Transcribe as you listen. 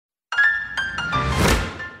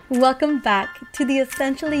Welcome back to the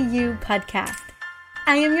Essentially You podcast.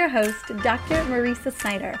 I am your host, Dr. Marisa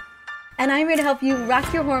Snyder, and I'm here to help you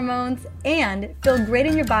rock your hormones and feel great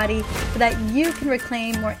in your body so that you can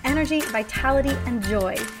reclaim more energy, vitality, and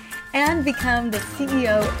joy, and become the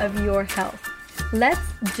CEO of your health. Let's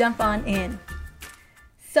jump on in.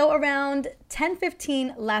 So around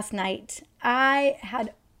 10:15 last night, I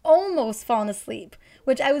had almost fallen asleep,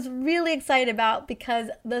 which I was really excited about because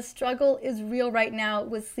the struggle is real right now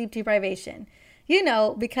with sleep deprivation. You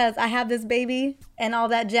know, because I have this baby and all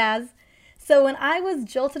that jazz. So when I was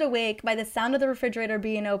jolted awake by the sound of the refrigerator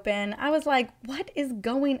being open, I was like, what is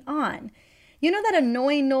going on? You know that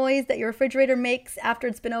annoying noise that your refrigerator makes after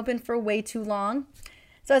it's been open for way too long?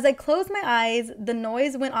 So as I closed my eyes, the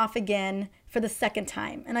noise went off again for the second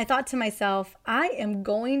time. And I thought to myself, I am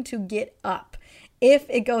going to get up if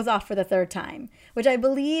it goes off for the third time, which I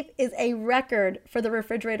believe is a record for the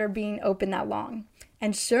refrigerator being open that long.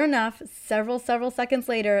 And sure enough, several seconds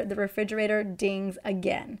later, the refrigerator dings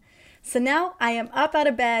again. So now I am up out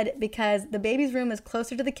of bed because the baby's room is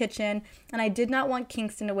closer to the kitchen and I did not want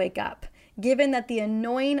Kingston to wake up, given that the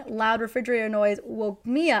annoying loud refrigerator noise woke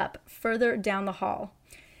me up further down the hall.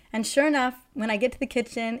 And sure enough, when I get to the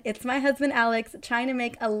kitchen, it's my husband Alex trying to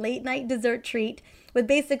make a late night dessert treat with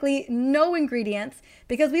basically no ingredients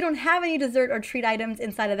because we don't have any dessert or treat items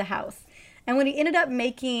inside of the house. And what he ended up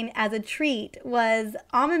making as a treat was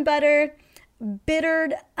almond butter,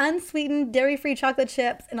 bittered, unsweetened, dairy-free chocolate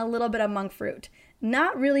chips, and a little bit of monk fruit.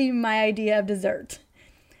 Not really my idea of dessert.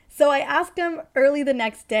 So I asked him early the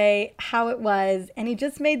next day how it was, and he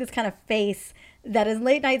just made this kind of face that his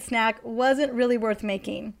late night snack wasn't really worth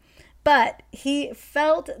making. But he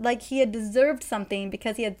felt like he had deserved something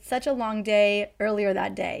because he had such a long day earlier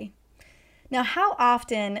that day. Now, how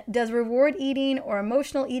often does reward eating or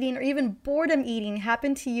emotional eating or even boredom eating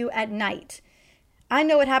happen to you at night? I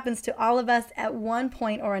know it happens to all of us at one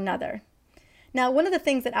point or another. Now, one of the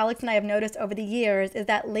things that Alex and I have noticed over the years is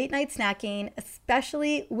that late night snacking,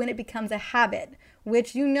 especially when it becomes a habit,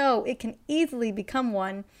 which you know it can easily become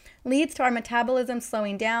one, leads to our metabolism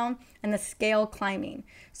slowing down and the scale climbing.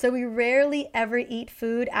 So we rarely ever eat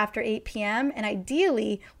food after 8 p.m. and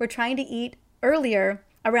ideally we're trying to eat earlier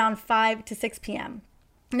around 5 to 6 p.m.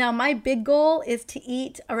 Now my big goal is to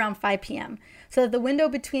eat around 5 p.m. so that the window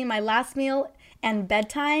between my last meal and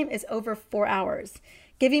bedtime is over 4 hours,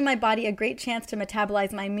 giving my body a great chance to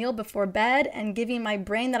metabolize my meal before bed and giving my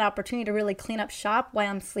brain that opportunity to really clean up shop while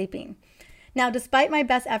I'm sleeping. Now, despite my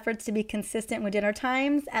best efforts to be consistent with dinner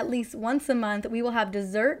times, at least once a month, we will have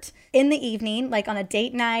dessert in the evening, like on a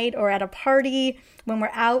date night or at a party when we're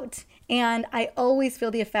out. And I always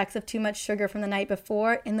feel the effects of too much sugar from the night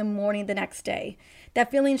before in the morning the next day.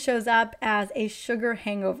 That feeling shows up as a sugar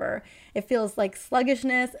hangover. It feels like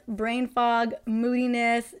sluggishness, brain fog,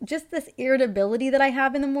 moodiness, just this irritability that I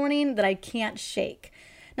have in the morning that I can't shake.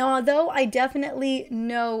 Now, although I definitely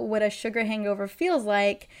know what a sugar hangover feels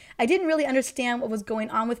like, I didn't really understand what was going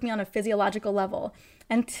on with me on a physiological level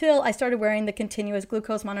until I started wearing the continuous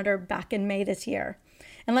glucose monitor back in May this year.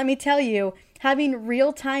 And let me tell you, having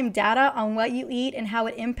real-time data on what you eat and how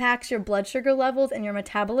it impacts your blood sugar levels and your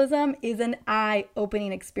metabolism is an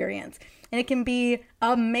eye-opening experience. And it can be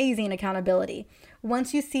amazing accountability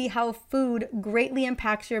once you see how food greatly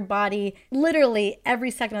impacts your body literally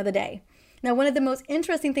every second of the day. Now, one of the most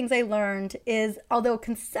interesting things I learned is, although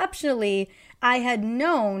conceptually I had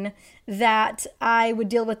known that I would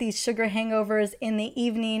deal with these sugar hangovers in the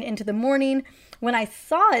evening into the morning, when I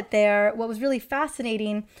saw it there, what was really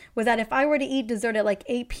fascinating was that if I were to eat dessert at like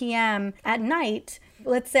 8 p.m. at night,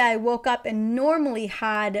 let's say I woke up and normally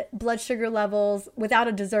had blood sugar levels without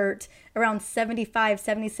a dessert around 75,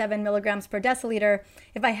 77 milligrams per deciliter.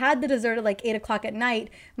 If I had the dessert at like 8 o'clock at night,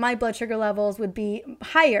 my blood sugar levels would be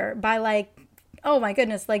higher by like, oh my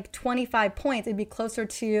goodness, like 25 points. It'd be closer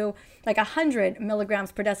to like 100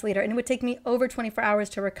 milligrams per deciliter. And it would take me over 24 hours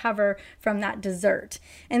to recover from that dessert.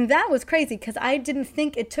 And that was crazy because I didn't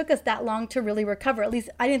think it took us that long to really recover. At least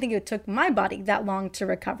I didn't think it took my body that long to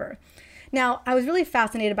recover. Now, I was really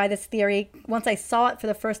fascinated by this theory once I saw it for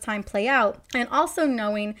the first time play out, and also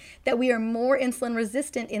knowing that we are more insulin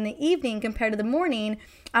resistant in the evening compared to the morning.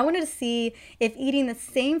 I wanted to see if eating the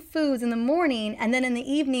same foods in the morning and then in the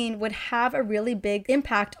evening would have a really big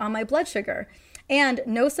impact on my blood sugar. And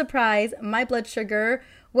no surprise, my blood sugar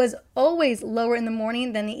was always lower in the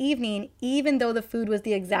morning than the evening, even though the food was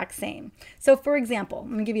the exact same. So for example,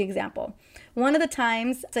 let me give you an example. One of the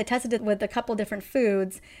times I tested it with a couple different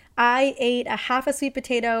foods, I ate a half a sweet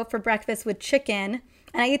potato for breakfast with chicken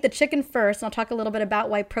And I ate the chicken first, and I'll talk a little bit about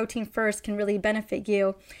why protein first can really benefit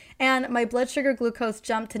you. And my blood sugar glucose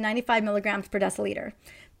jumped to 95 milligrams per deciliter.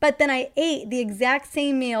 But then I ate the exact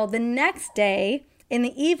same meal the next day in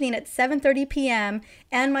the evening at 7:30 p.m.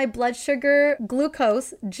 and my blood sugar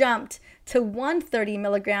glucose jumped to 130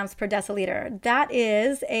 milligrams per deciliter. That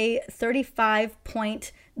is a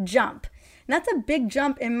 35-point jump. And that's a big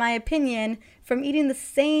jump, in my opinion, from eating the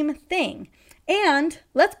same thing. And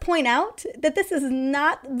let's point out that this is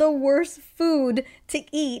not the worst food to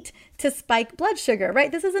eat to spike blood sugar,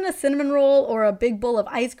 right? This isn't a cinnamon roll or a big bowl of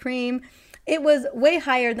ice cream. It was way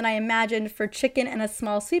higher than I imagined for chicken and a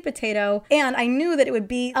small sweet potato. And I knew that it would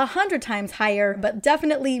be 100 times higher, but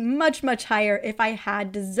definitely much, much higher if I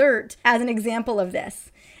had dessert as an example of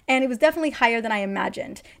this. And it was definitely higher than I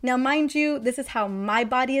imagined. Now, mind you, this is how my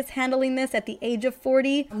body is handling this at the age of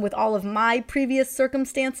 40 with all of my previous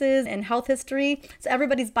circumstances and health history. So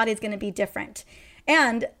everybody's body is going to be different.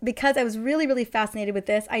 And because I was really, really fascinated with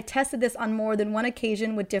this, I tested this on more than one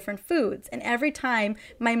occasion with different foods. And every time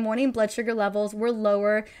my morning blood sugar levels were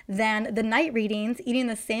lower than the night readings eating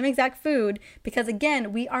the same exact food, because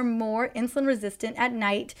again, we are more insulin resistant at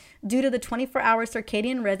night due to the 24-hour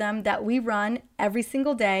circadian rhythm that we run every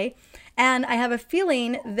single day. And I have a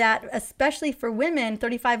feeling that especially for women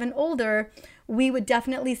 35 and older, we would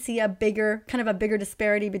definitely see a bigger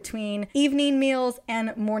disparity between evening meals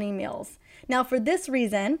and morning meals. Now, for this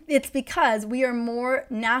reason, it's because we are more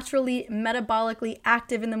naturally metabolically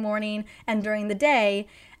active in the morning and during the day,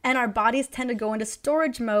 and our bodies tend to go into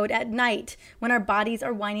storage mode at night when our bodies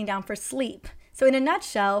are winding down for sleep. So in a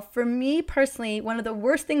nutshell, for me personally, one of the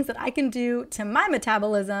worst things that I can do to my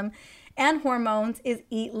metabolism and hormones is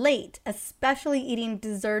eat late, especially eating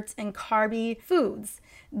desserts and carby foods.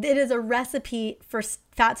 It is a recipe for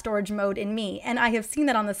fat storage mode in me. And I have seen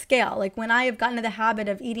that on the scale. Like when I have gotten into the habit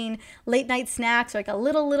of eating late night snacks, or like a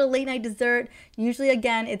little late night dessert, usually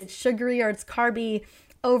again, it's sugary or it's carby,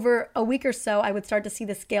 over a week or so, I would start to see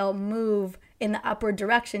the scale move in the upward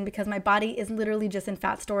direction because my body is literally just in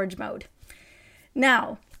fat storage mode.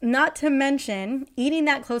 Now, not to mention, eating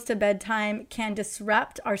that close to bedtime can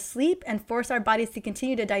disrupt our sleep and force our bodies to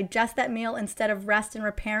continue to digest that meal instead of rest and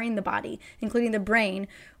repairing the body, including the brain,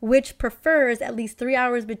 which prefers at least 3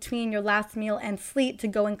 hours between your last meal and sleep to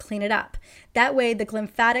go and clean it up. That way, the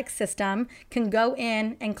lymphatic system can go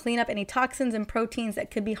in and clean up any toxins and proteins that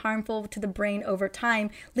could be harmful to the brain over time,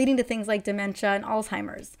 leading to things like dementia and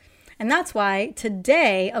Alzheimer's. And that's why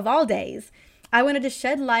today, of all days, I wanted to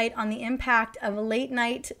shed light on the impact of late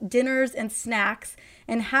night dinners and snacks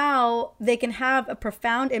and how they can have a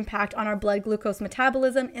profound impact on our blood glucose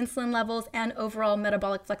metabolism, insulin levels, and overall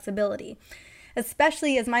metabolic flexibility.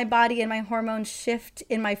 Especially as my body and my hormones shift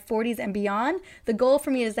in my 40s and beyond, the goal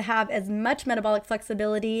for me is to have as much metabolic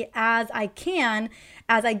flexibility as I can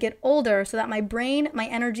as I get older so that my brain, my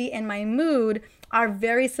energy, and my mood are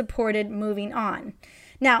very supported moving on.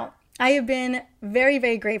 Now, I have been very,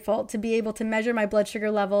 very grateful to be able to measure my blood sugar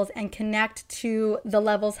levels and connect to the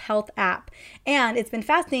Levels Health app. And it's been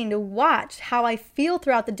fascinating to watch how I feel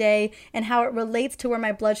throughout the day and how it relates to where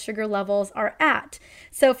my blood sugar levels are at.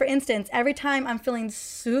 So for instance, every time I'm feeling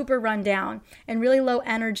super run down and really low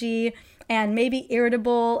energy and maybe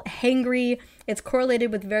irritable, hangry, it's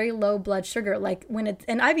correlated with very low blood sugar. Like when it's,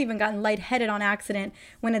 and I've even gotten lightheaded on accident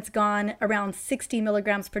when it's gone around 60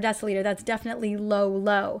 milligrams per deciliter. That's definitely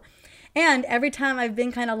low. And every time I've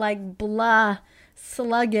been kind of like blah,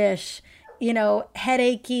 sluggish,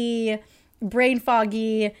 headachy, brain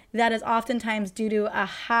foggy, that is oftentimes due to a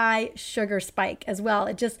high sugar spike as well.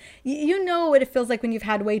 It just, you know what it feels like when you've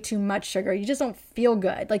had way too much sugar. You just don't feel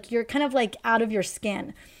good. Like you're kind of like out of your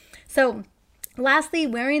skin. So lastly,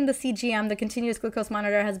 wearing the CGM, the continuous glucose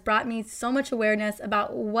monitor, has brought me so much awareness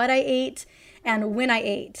about what I ate and when I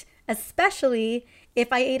ate, especially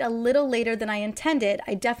if I ate a little later than I intended.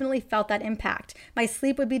 I definitely felt that impact. My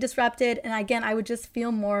sleep would be disrupted, and again, I would just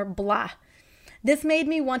feel more blah. This made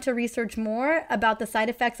me want to research more about the side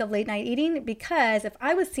effects of late night eating because if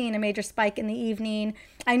I was seeing a major spike in the evening,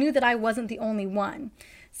 I knew that I wasn't the only one.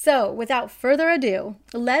 So without further ado,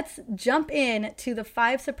 let's jump in to the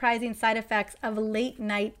 5 surprising side effects of late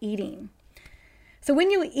night eating. So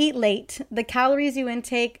when you eat late, the calories you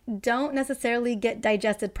intake don't necessarily get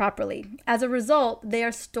digested properly. As a result, they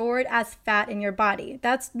are stored as fat in your body.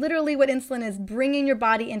 That's literally what insulin is, bringing your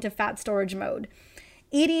body into fat storage mode.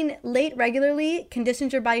 Eating late regularly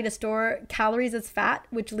conditions your body to store calories as fat,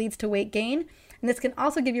 which leads to weight gain. And this can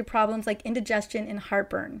also give you problems like indigestion and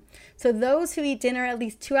heartburn. So those who eat dinner at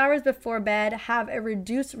least 2 hours before bed have a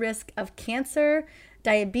reduced risk of cancer,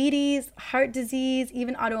 diabetes, heart disease,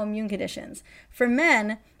 even autoimmune conditions. For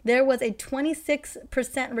men, there was a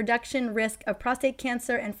 26% reduction risk of prostate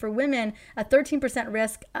cancer, and for women, a 13%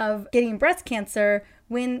 risk of getting breast cancer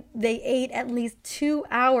when they ate at least 2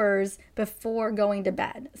 hours before going to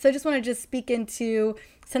bed. So I just want to speak into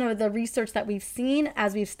some of the research that we've seen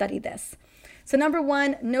as we've studied this. So number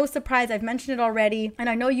one, no surprise, I've mentioned it already, and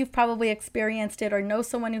I know you've probably experienced it or know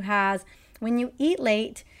someone who has. When you eat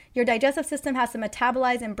late, your digestive system has to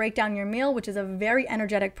metabolize and break down your meal, which is a very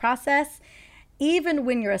energetic process. Even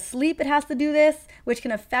when you're asleep, it has to do this, which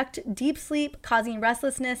can affect deep sleep, causing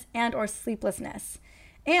restlessness and or sleeplessness.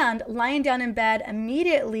 And lying down in bed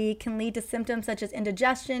immediately can lead to symptoms such as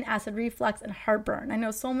indigestion, acid reflux, and heartburn. I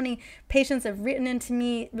know so many patients have written into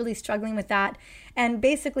me really struggling with that. And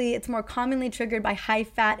basically, it's more commonly triggered by high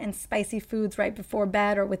fat and spicy foods right before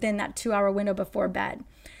bed or within that 2-hour window before bed.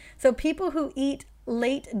 So people who eat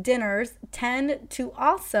late dinners tend to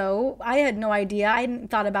also, I had no idea, I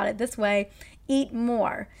hadn't thought about it this way, eat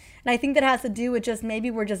more. And I think that has to do with just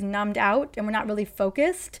maybe we're just numbed out and we're not really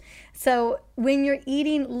focused. So when you're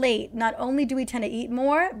eating late, not only do we tend to eat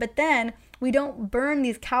more, but then we don't burn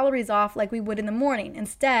these calories off like we would in the morning.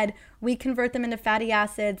 Instead, we convert them into fatty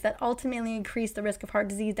acids that ultimately increase the risk of heart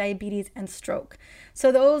disease, diabetes, and stroke.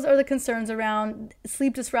 So those are the concerns around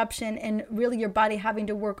sleep disruption and really your body having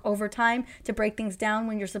to work overtime to break things down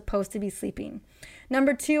when you're supposed to be sleeping.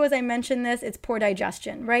 Number two, as I mentioned this, it's poor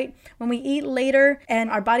digestion, right? When we eat later and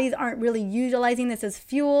our bodies aren't really utilizing this as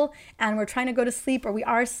fuel and we're trying to go to sleep or we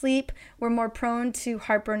are asleep, we're more prone to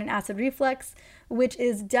heartburn and acid reflux, which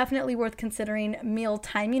is definitely worth considering meal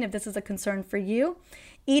timing if this is a concern for you.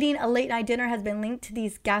 Eating a late night dinner has been linked to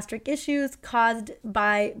these gastric issues caused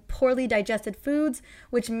by poorly digested foods,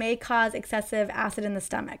 which may cause excessive acid in the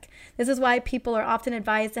stomach. This is why people are often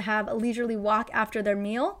advised to have a leisurely walk after their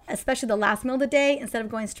meal, especially the last meal of the day, instead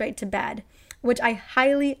of going straight to bed, which I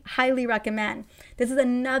highly, highly recommend. This is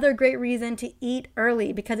another great reason to eat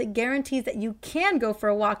early because it guarantees that you can go for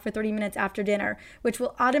a walk for 30 minutes after dinner, which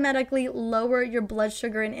will automatically lower your blood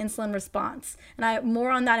sugar and insulin response. And I have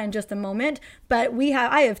more on that in just a moment, but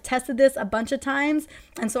I have tested this a bunch of times.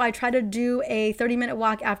 And so I try to do a 30-minute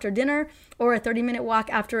walk after dinner or a 30-minute walk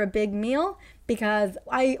after a big meal, because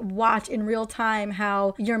I watch in real time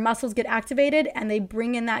how your muscles get activated and they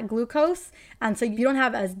bring in that glucose. And so you don't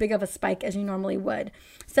have as big of a spike as you normally would.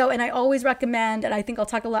 So, and I always recommend, and I think I'll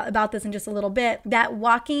talk a lot about this in just a little bit, that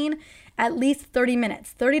walking at least 30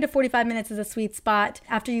 minutes, 30 to 45 minutes is a sweet spot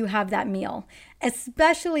after you have that meal,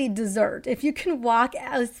 especially dessert. If you can walk,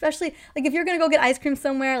 especially like if you're going to go get ice cream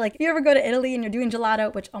somewhere, like if you ever go to Italy and you're doing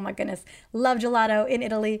gelato, which, oh my goodness, love gelato in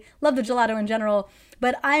Italy, love the gelato in general,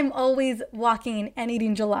 but I'm always walking and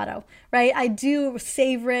eating gelato, right? I do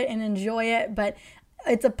savor it and enjoy it, but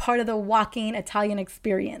it's a part of the walking Italian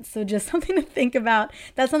experience. So just something to think about.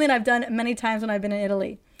 That's something I've done many times when I've been in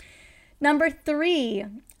Italy. Number 3,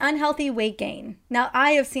 unhealthy weight gain. Now,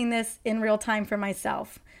 I have seen this in real time for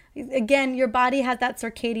myself. Again, your body has that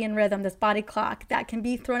circadian rhythm, this body clock that can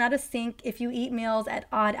be thrown out of sync if you eat meals at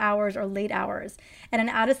odd hours or late hours. And an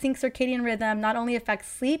out of sync circadian rhythm not only affects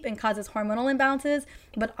sleep and causes hormonal imbalances,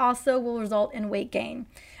 but also will result in weight gain.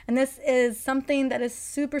 And this is something that is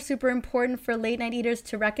super, super important for late night eaters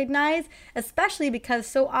to recognize, especially because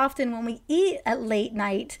so often when we eat at late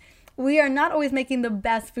night, we are not always making the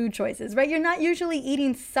best food choices, right? You're not usually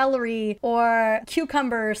eating celery or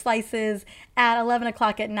cucumber slices at 11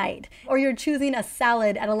 o'clock at night, or you're choosing a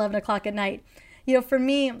salad at 11 o'clock at night. You know, for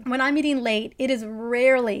me, when I'm eating late, it is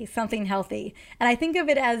rarely something healthy. And I think of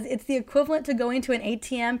it as it's the equivalent to going to an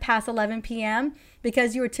ATM past 11 p.m.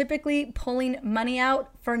 because you are typically pulling money out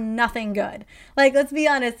for nothing good. Like, let's be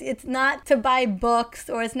honest, it's not to buy books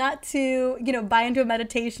or it's not to, buy into a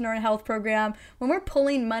meditation or a health program. When we're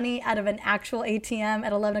pulling money out of an actual ATM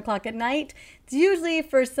at 11 o'clock at night, it's usually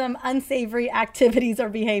for some unsavory activities or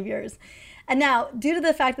behaviors. And now, due to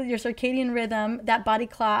the fact that your circadian rhythm, that body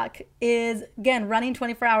clock is, again, running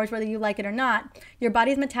 24 hours, whether you like it or not, your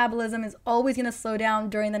body's metabolism is always going to slow down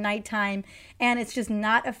during the nighttime, and it's just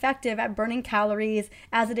not effective at burning calories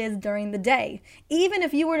as it is during the day. Even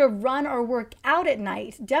if you were to run or work out at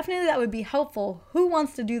night, definitely that would be helpful. Who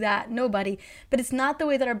wants to do that? Nobody. But it's not the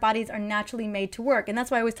way that our bodies are naturally made to work. And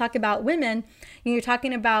that's why I always talk about women. You're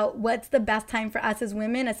talking about what's the best time for us as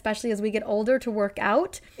women, especially as we get older, to work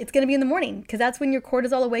out. It's going to be in the morning, because that's when your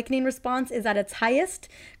cortisol awakening response is at its highest.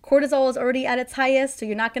 Cortisol is already at its highest, so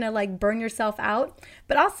you're not going to burn yourself out.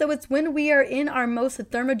 But also it's when we are in our most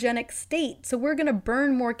thermogenic state, so we're going to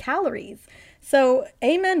burn more calories. So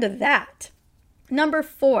amen to that. Number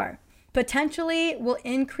 4, potentially will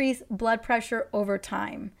increase blood pressure over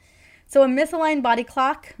time. So a misaligned body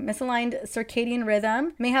clock, misaligned circadian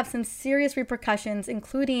rhythm may have some serious repercussions,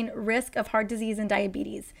 including risk of heart disease and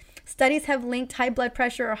diabetes. Studies have linked high blood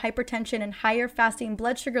pressure or hypertension and higher fasting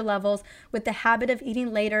blood sugar levels with the habit of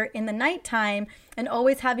eating later in the nighttime and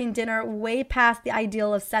always having dinner way past the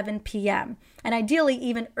ideal of 7 p.m. and ideally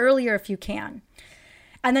even earlier if you can.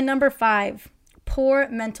 And then number 5, poor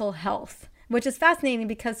mental health, which is fascinating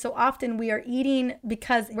because so often we are eating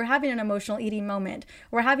because we're having an emotional eating moment.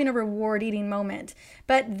 We're having a reward eating moment.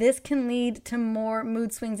 But this can lead to more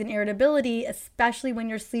mood swings and irritability, especially when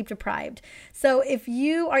you're sleep deprived. So if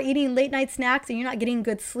you are eating late night snacks and you're not getting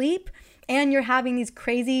good sleep, and you're having these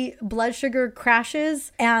crazy blood sugar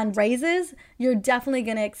crashes and raises, you're definitely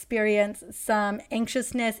going to experience some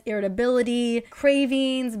anxiousness, irritability,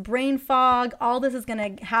 cravings, brain fog. All this is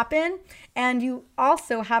going to happen. And you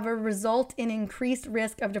also have a result in increased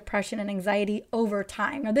risk of depression and anxiety over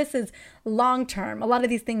time. Now, this is long-term. A lot of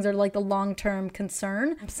these things are like the long-term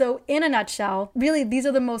concern. So in a nutshell, really, these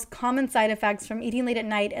are the most common side effects from eating late at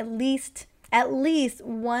night, at least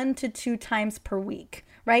 1 to 2 times per week,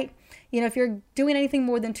 right? If you're doing anything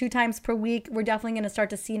more than 2 times per week, we're definitely going to start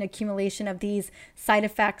to see an accumulation of these side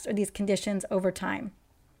effects or these conditions over time.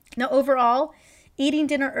 Now, overall, eating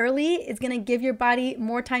dinner early is going to give your body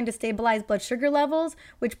more time to stabilize blood sugar levels,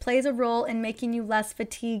 which plays a role in making you less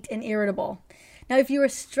fatigued and irritable. Now, if you are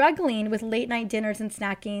struggling with late night dinners and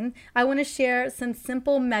snacking, I want to share some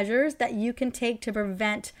simple measures that you can take to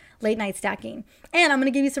prevent late night snacking. And I'm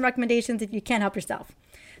going to give you some recommendations if you can't help yourself.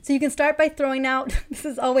 So you can start by throwing out, this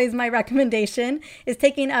is always my recommendation, is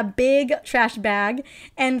taking a big trash bag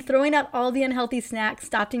and throwing out all the unhealthy snacks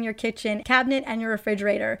stocked in your kitchen cabinet and your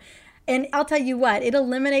refrigerator. And I'll tell you what, it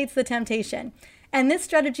eliminates the temptation. And this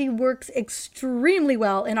strategy works extremely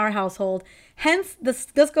well in our household. Hence,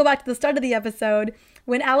 let's go back to the start of the episode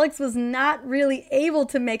when Alex was not really able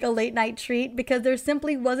to make a late night treat because there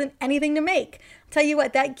simply wasn't anything to make. I'll tell you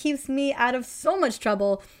what, that keeps me out of so much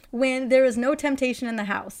trouble when there is no temptation in the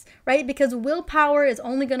house, right? Because willpower is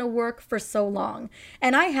only going to work for so long.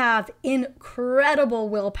 And I have incredible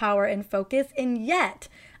willpower and focus, and yet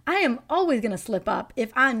I am always going to slip up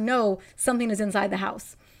if I know something is inside the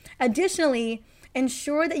house. Additionally,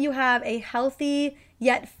 ensure that you have a healthy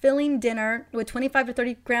yet filling dinner with 25 to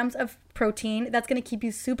 30 grams of protein. That's going to keep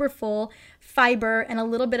you super full, fiber, and a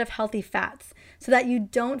little bit of healthy fats so that you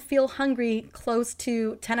don't feel hungry close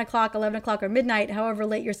to 10 o'clock, 11 o'clock, or midnight, however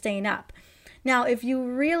late you're staying up. Now, if you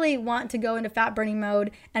really want to go into fat burning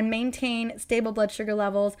mode and maintain stable blood sugar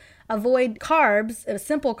levels, avoid carbs,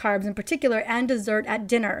 simple carbs in particular, and dessert at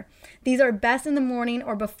dinner. These are best in the morning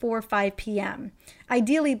or before 5 p.m.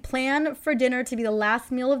 Ideally, plan for dinner to be the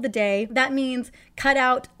last meal of the day. That means cut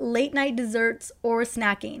out late night desserts or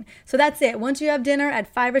snacking. So that's it. Once you have dinner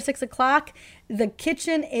at 5 or 6 o'clock, the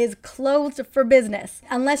kitchen is closed for business,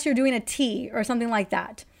 unless you're doing a tea or something like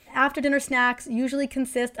that. After dinner snacks usually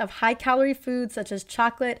consist of high calorie foods such as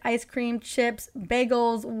chocolate, ice cream, chips,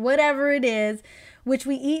 bagels, whatever it is, which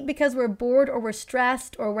we eat because we're bored or we're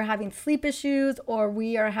stressed or we're having sleep issues or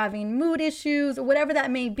we are having mood issues or whatever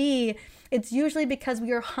that may be. It's usually because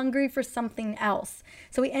we are hungry for something else.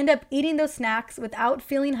 So we end up eating those snacks without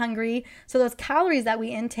feeling hungry. So those calories that we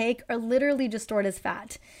intake are literally just stored as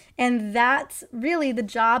fat. And that's really the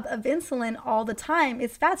job of insulin all the time,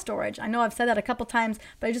 is fat storage. I know I've said that a couple times,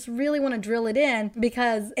 but I just really want to drill it in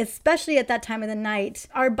because especially at that time of the night,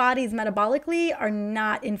 our bodies metabolically are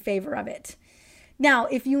not in favor of it. Now,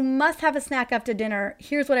 if you must have a snack after dinner,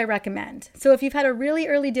 here's what I recommend. So if you've had a really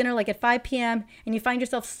early dinner, like at 5 p.m., and you find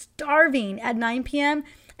yourself starving at 9 p.m.,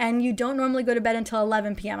 and you don't normally go to bed until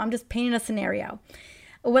 11 p.m., I'm just painting a scenario.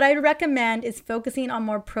 What I'd recommend is focusing on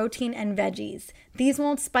more protein and veggies. These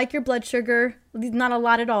won't spike your blood sugar, not a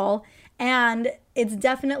lot at all, and it's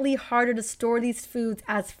definitely harder to store these foods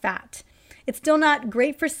as fat. It's still not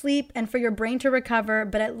great for sleep and for your brain to recover,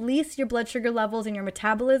 but at least your blood sugar levels and your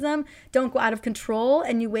metabolism don't go out of control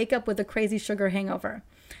and you wake up with a crazy sugar hangover.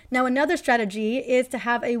 Now, another strategy is to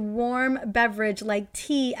have a warm beverage like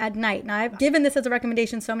tea at night. Now, I've given this as a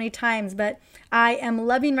recommendation so many times, but I am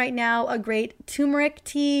loving right now a great turmeric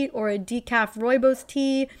tea or a decaf rooibos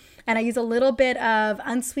tea, and I use a little bit of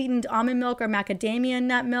unsweetened almond milk or macadamia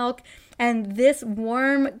nut milk, and this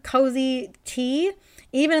warm, cozy tea,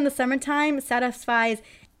 even in the summertime, satisfies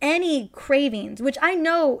any cravings, which I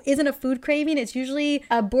know isn't a food craving. It's usually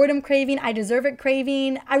a boredom craving. I deserve it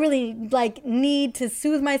craving. I really need to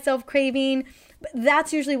soothe myself craving. But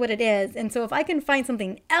that's usually what it is. And so if I can find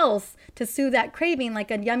something else to soothe that craving,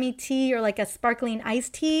 like a yummy tea or like a sparkling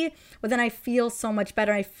iced tea, well, then I feel so much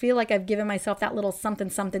better. I feel like I've given myself that little something,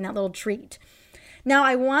 that little treat. Now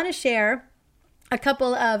I want to share a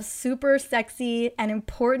couple of super sexy and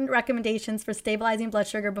important recommendations for stabilizing blood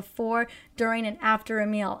sugar before, during, and after a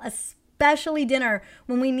meal, especially dinner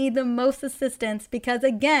when we need the most assistance because,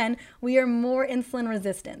 again, we are more insulin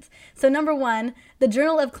resistant. So number one, the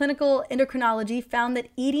Journal of Clinical Endocrinology found that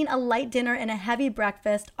eating a light dinner and a heavy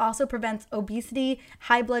breakfast also prevents obesity,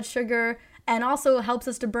 high blood sugar, and also helps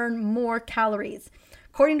us to burn more calories.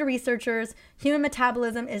 According to researchers, human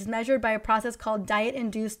metabolism is measured by a process called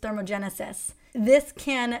diet-induced thermogenesis. This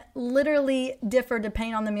can literally differ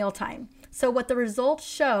depending on the mealtime. So what the results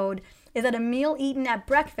showed is that a meal eaten at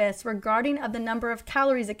breakfast, regarding of the number of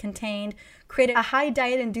calories it contained, created a high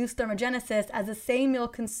diet-induced thermogenesis as the same meal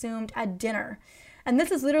consumed at dinner. And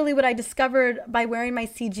this is literally what I discovered by wearing my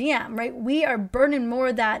CGM, right? We are burning more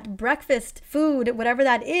of that breakfast food, whatever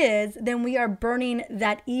that is, than we are burning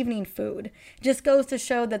that evening food. Just goes to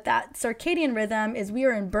show that that circadian rhythm is we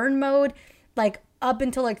are in burn mode, like up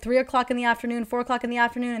until like 3 o'clock in the afternoon, 4 o'clock in the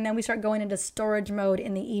afternoon, and then we start going into storage mode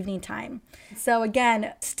in the evening time. So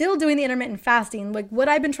again, still doing the intermittent fasting. Like what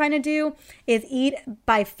I've been trying to do is eat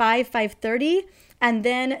by 5:30, and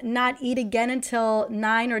then not eat again until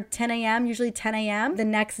 9 or 10 a.m., usually 10 a.m. the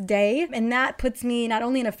next day. And that puts me not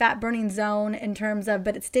only in a fat burning zone in terms of,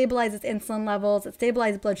 but it stabilizes insulin levels, it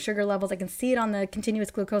stabilizes blood sugar levels. I can see it on the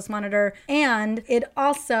continuous glucose monitor. And it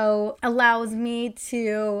also allows me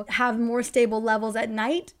to have more stable levels at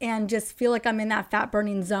night and just feel like I'm in that fat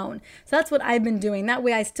burning zone. So that's what I've been doing. That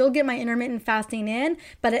way I still get my intermittent fasting in,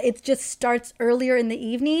 but it just starts earlier in the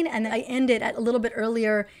evening and I end it at a little bit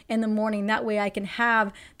earlier in the morning. That way I can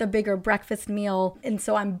have the bigger breakfast meal, and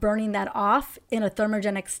so I'm burning that off in a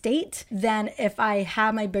thermogenic state than if I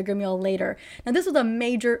have my bigger meal later. Now this was a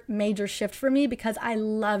major shift for me because I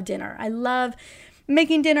love dinner. I love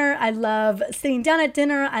making dinner. I love sitting down at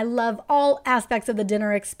dinner. I love all aspects of the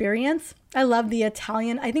dinner experience. I love the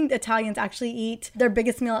Italian. I think the Italians actually eat their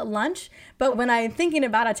biggest meal at lunch. But when I'm thinking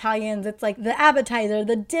about Italians, it's like the appetizer,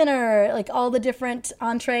 the dinner, like all the different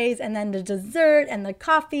entrees, and then the dessert and the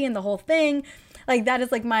coffee and the whole thing. Like that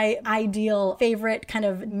is like my ideal favorite kind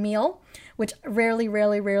of meal, which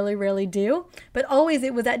rarely do, but always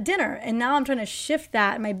it was at dinner. And now I'm trying to shift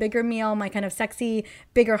that, my bigger meal, my kind of sexy,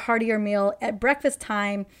 bigger, heartier meal at breakfast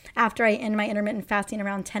time after I end my intermittent fasting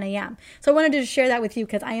around 10 a.m. So I wanted to share that with you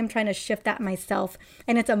because I am trying to shift that myself.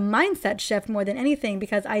 And it's a mindset shift more than anything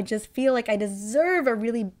because I just feel like I deserve a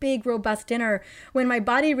really big, robust dinner when my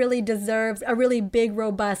body really deserves a really big,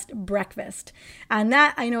 robust breakfast. And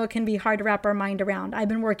that I know it can be hard to wrap our mind around. I've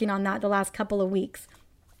been working on that the last couple of weeks.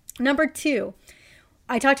 Number 2,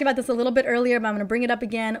 I talked about this a little bit earlier, but I'm going to bring it up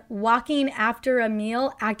again. Walking after a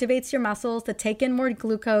meal activates your muscles to take in more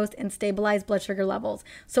glucose and stabilize blood sugar levels.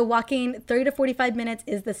 So walking 30 to 45 minutes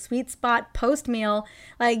is the sweet spot post-meal.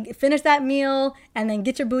 Like finish that meal and then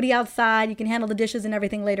get your booty outside. You can handle the dishes and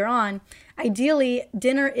everything later on. Ideally,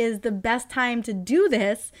 dinner is the best time to do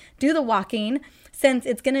this, do the walking, since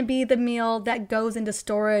it's going to be the meal that goes into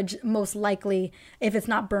storage most likely if it's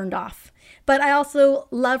not burned off. But I also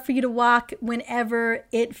love for you to walk whenever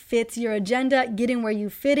it fits your agenda, getting where you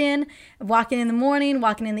fit in, walking in the morning,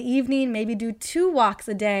 walking in the evening, maybe do 2 walks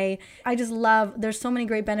a day. I just love, there's so many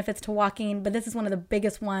great benefits to walking, but this is one of the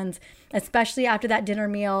biggest ones, especially after that dinner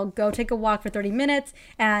meal. Go take a walk for 30 minutes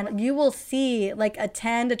and you will see like a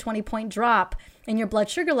 10 to 20 point drop in your blood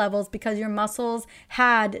sugar levels because your muscles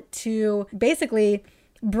had to basically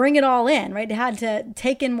bring it all in, right? They had to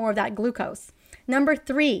take in more of that glucose. Number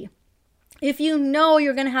 3, if you know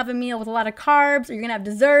you're going to have a meal with a lot of carbs or you're going to have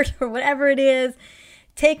dessert or whatever it is,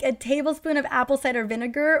 take a tablespoon of apple cider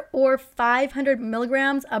vinegar or 500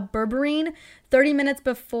 milligrams of berberine 30 minutes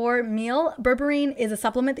before meal. Berberine is a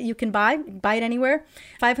supplement that you can buy it anywhere.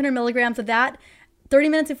 500 milligrams of that 30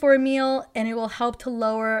 minutes before a meal, and it will help to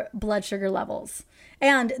lower blood sugar levels.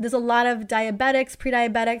 And there's a lot of diabetics,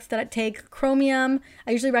 pre-diabetics that take chromium.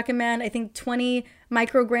 I usually recommend, 20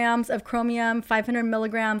 micrograms of chromium, 500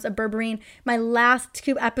 milligrams of berberine. My last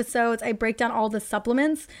 2 episodes, I break down all the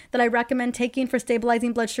supplements that I recommend taking for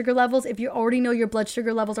stabilizing blood sugar levels. If you already know your blood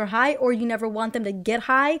sugar levels are high or you never want them to get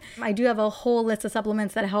high, I do have a whole list of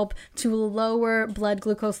supplements that help to lower blood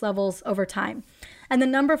glucose levels over time. And then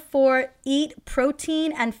number 4, eat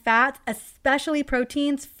protein and fats, especially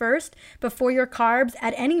proteins first before your carbs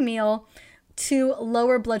at any meal to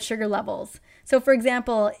lower blood sugar levels. So for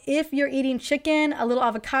example, if you're eating chicken, a little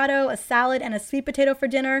avocado, a salad, and a sweet potato for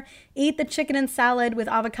dinner, eat the chicken and salad with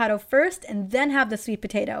avocado first and then have the sweet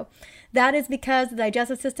potato. That is because the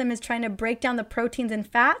digestive system is trying to break down the proteins and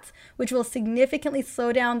fats, which will significantly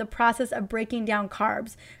slow down the process of breaking down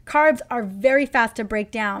carbs. Carbs are very fast to break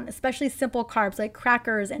down, especially simple carbs like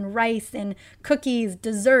crackers and rice and cookies,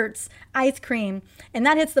 desserts, ice cream, and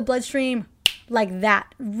that hits the bloodstream like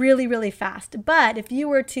that, really, really fast. But if you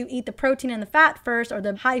were to eat the protein and the fat first, or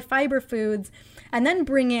the high fiber foods, and then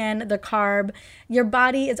bring in the carb, your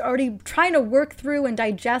body is already trying to work through and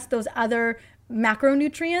digest those other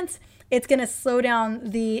macronutrients. It's going to slow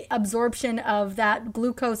down the absorption of that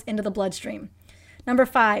glucose into the bloodstream. Number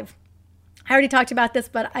 5, I already talked about this,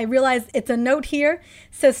 but I realize it's a note here.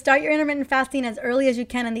 So start your intermittent fasting as early as you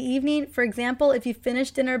can in the evening. For example, if you finish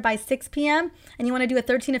dinner by 6 p.m. and you want to do a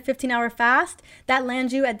 13 to 15 hour fast, that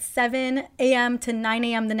lands you at 7 a.m. to 9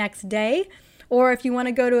 a.m. the next day. Or if you want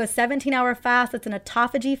to go to a 17-hour fast, that's an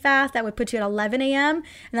autophagy fast, that would put you at 11 a.m. And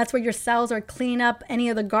that's where your cells are cleaning up any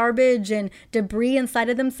of the garbage and debris inside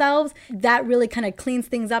of themselves. That really kind of cleans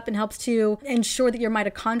things up and helps to ensure that your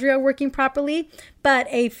mitochondria are working properly. But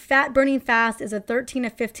a fat burning fast is a 13 to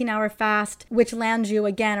 15-hour fast, which lands you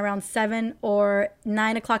again around 7 or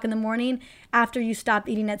 9 o'clock in the morning after you stop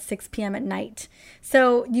eating at 6 p.m. at night.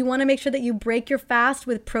 So you want to make sure that you break your fast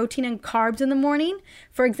with protein and carbs in the morning.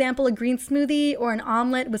 For example, a green smoothie or an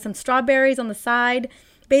omelet with some strawberries on the side.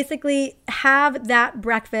 Basically, have that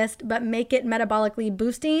breakfast, but make it metabolically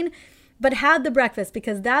boosting. But have the breakfast,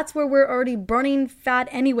 because that's where we're already burning fat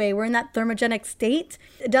anyway. We're in that thermogenic state.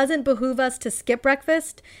 It doesn't behoove us to skip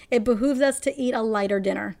breakfast. It behooves us to eat a lighter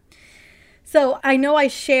dinner. So I know I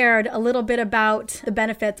shared a little bit about the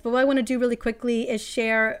benefits, but what I want to do really quickly is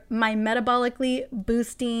share my metabolically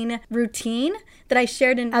boosting routine that I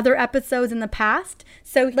shared in other episodes in the past.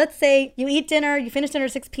 So let's say you eat dinner, you finish dinner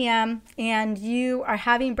at 6 p.m. and you are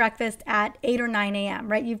having breakfast at 8 or 9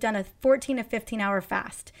 a.m., right? You've done a 14 to 15 hour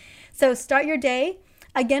fast. So start your day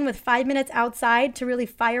again with 5 minutes outside to really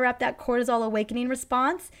fire up that cortisol awakening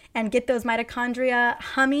response and get those mitochondria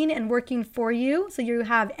humming and working for you so you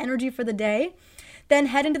have energy for the day. Then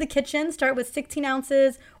head into the kitchen, start with 16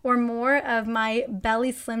 ounces or more of my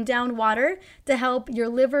Belly Slim Down water to help your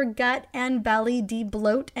liver, gut, and belly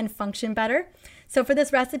de-bloat and function better. So for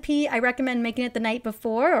this recipe, I recommend making it the night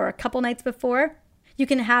before or a couple nights before. You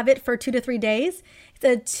can have it for 2 to 3 days. It's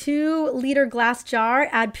a 2-liter glass jar.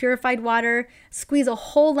 Add purified water. Squeeze a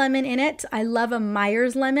whole lemon in it. I love a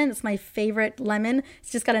Myers lemon. It's my favorite lemon.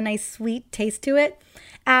 It's just got a nice sweet taste to it.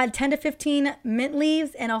 Add 10 to 15 mint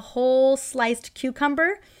leaves and a whole sliced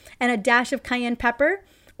cucumber and a dash of cayenne pepper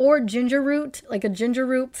or ginger root, like a ginger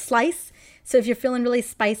root slice. So if you're feeling really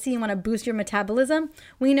spicy and want to boost your metabolism,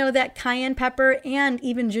 we know that cayenne pepper and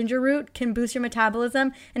even ginger root can boost your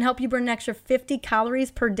metabolism and help you burn an extra 50 calories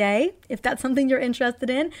per day, if that's something you're interested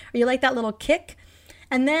in, or you like that little kick.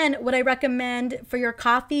 And then what I recommend for your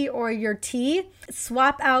coffee or your tea,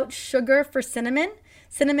 swap out sugar for cinnamon.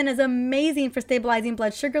 Cinnamon is amazing for stabilizing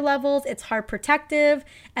blood sugar levels. It's heart protective,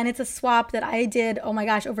 and it's a swap that I did, oh my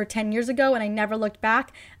gosh, over 10 years ago, and I never looked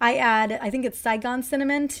back. I add, I think it's Saigon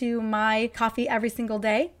cinnamon to my coffee every single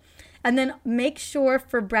day. And then make sure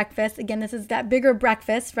for breakfast, again, this is that bigger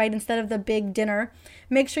breakfast, right, instead of the big dinner.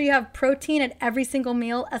 Make sure you have protein at every single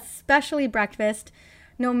meal, especially breakfast,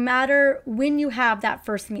 no matter when you have that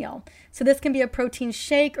first meal. So this can be a protein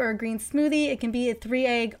shake or a green smoothie. It can be a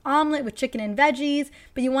 3-egg omelet with chicken and veggies,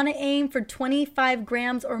 but you want to aim for 25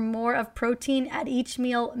 grams or more of protein at each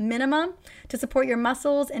meal minimum to support your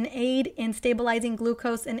muscles and aid in stabilizing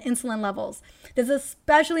glucose and insulin levels. This is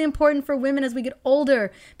especially important for women as we get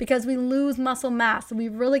older because we lose muscle mass. So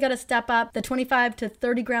we've really got to step up the 25 to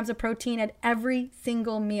 30 grams of protein at every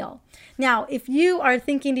single meal. Now, if you are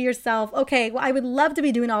thinking to yourself, okay, well, I would love to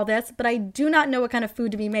be doing all this, but I do not know what kind of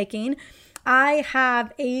food to be making, I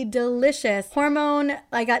have a delicious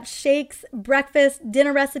I got shakes, breakfast,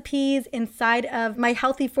 dinner recipes inside of my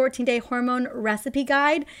Healthy 14-Day Hormone Recipe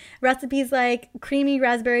Guide. Recipes like creamy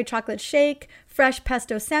raspberry chocolate shake, fresh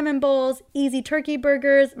pesto salmon bowls, easy turkey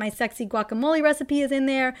burgers. My sexy guacamole recipe is in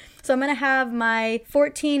there. So I'm going to have my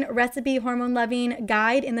 14 recipe hormone loving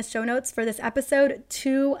guide in the show notes for this episode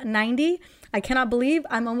 290. I cannot believe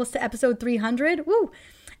I'm almost to episode 300. Woo!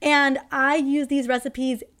 And I use these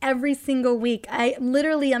recipes every single week. I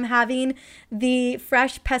literally am having the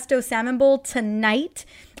fresh pesto salmon bowl tonight.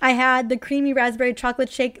 I had the creamy raspberry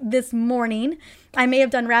chocolate shake this morning. I may have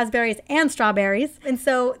done raspberries and strawberries. And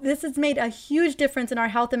so this has made a huge difference in our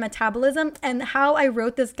health and metabolism. And how I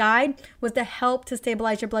wrote this guide was to help to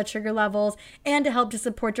stabilize your blood sugar levels and to help to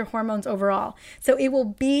support your hormones overall. So it will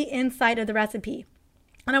be inside of the recipe.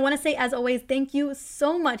 And I want to say, as always, thank you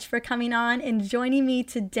so much for coming on and joining me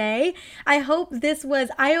today. I hope this was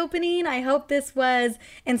eye-opening. I hope this was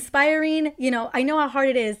inspiring. I know how hard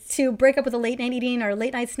it is to break up with a late night eating or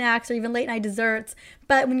late night snacks or even late night desserts.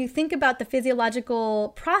 But when you think about the physiological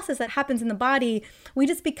process that happens in the body, we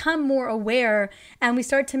just become more aware and we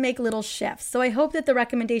start to make little shifts. So I hope that the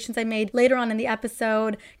recommendations I made later on in the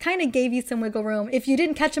episode kind of gave you some wiggle room. If you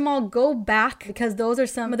didn't catch them all, go back, because those are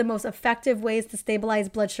some of the most effective ways to stabilize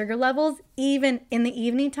blood sugar levels, even in the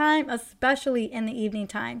evening time, especially in the evening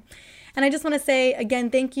time. And I just want to say again,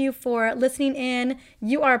 thank you for listening in.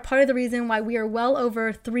 You are part of the reason why we are well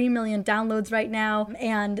over 3 million downloads right now,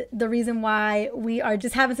 and the reason why we are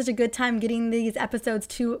just having such a good time getting these episodes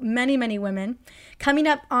to many, many women. Coming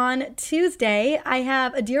up on Tuesday, I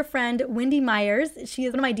have a dear friend, Wendy Myers. She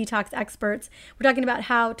is one of my detox experts. We're talking about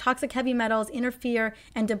how toxic heavy metals interfere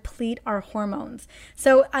and deplete our hormones.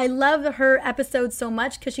 So I love her episode so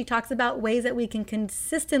much because she talks about ways that we can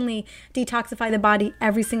consistently detoxify the body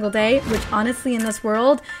every single day, which honestly in this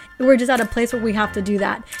world, we're just at a place where we have to do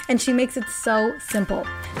that. And she makes it so simple.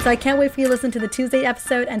 So I can't wait for you to listen to the Tuesday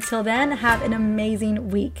episode. Until then, have an amazing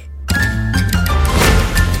week.